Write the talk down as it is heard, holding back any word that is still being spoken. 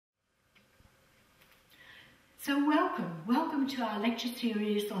So welcome to our lecture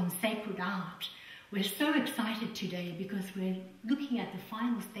series on sacred art. We're so excited today because we're looking at the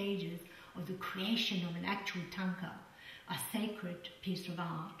final stages of the creation of an actual Thanka, a sacred piece of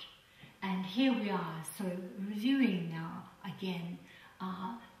art. And here we are, so reviewing now again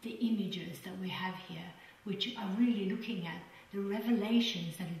the images that we have here, which are really looking at the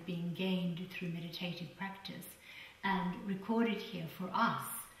revelations that have been gained through meditative practice and recorded here for us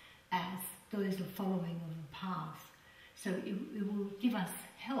as those are following of the path. So it will give us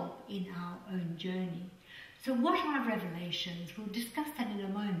help in our own journey. So what are revelations? We'll discuss that in a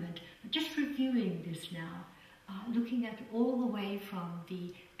moment, but just reviewing this now, looking at all the way from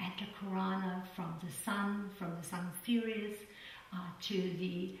the Antakarana, from the sun spheres, to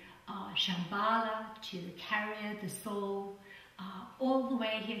the Shambhala, to the carrier, the soul, all the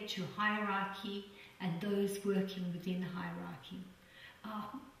way here to hierarchy and those working within hierarchy.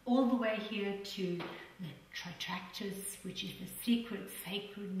 All the way here to the Tritractus, which is the secret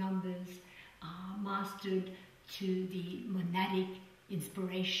sacred numbers, mastered to the monadic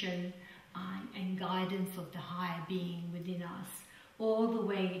inspiration and guidance of the higher being within us, all the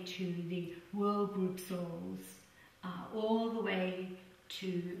way to the world group souls, all the way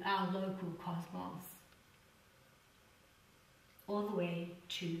to our local cosmos, all the way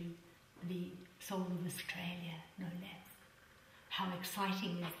to the soul of Australia, no less. How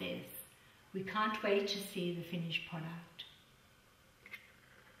exciting is this? We can't wait to see the finished product.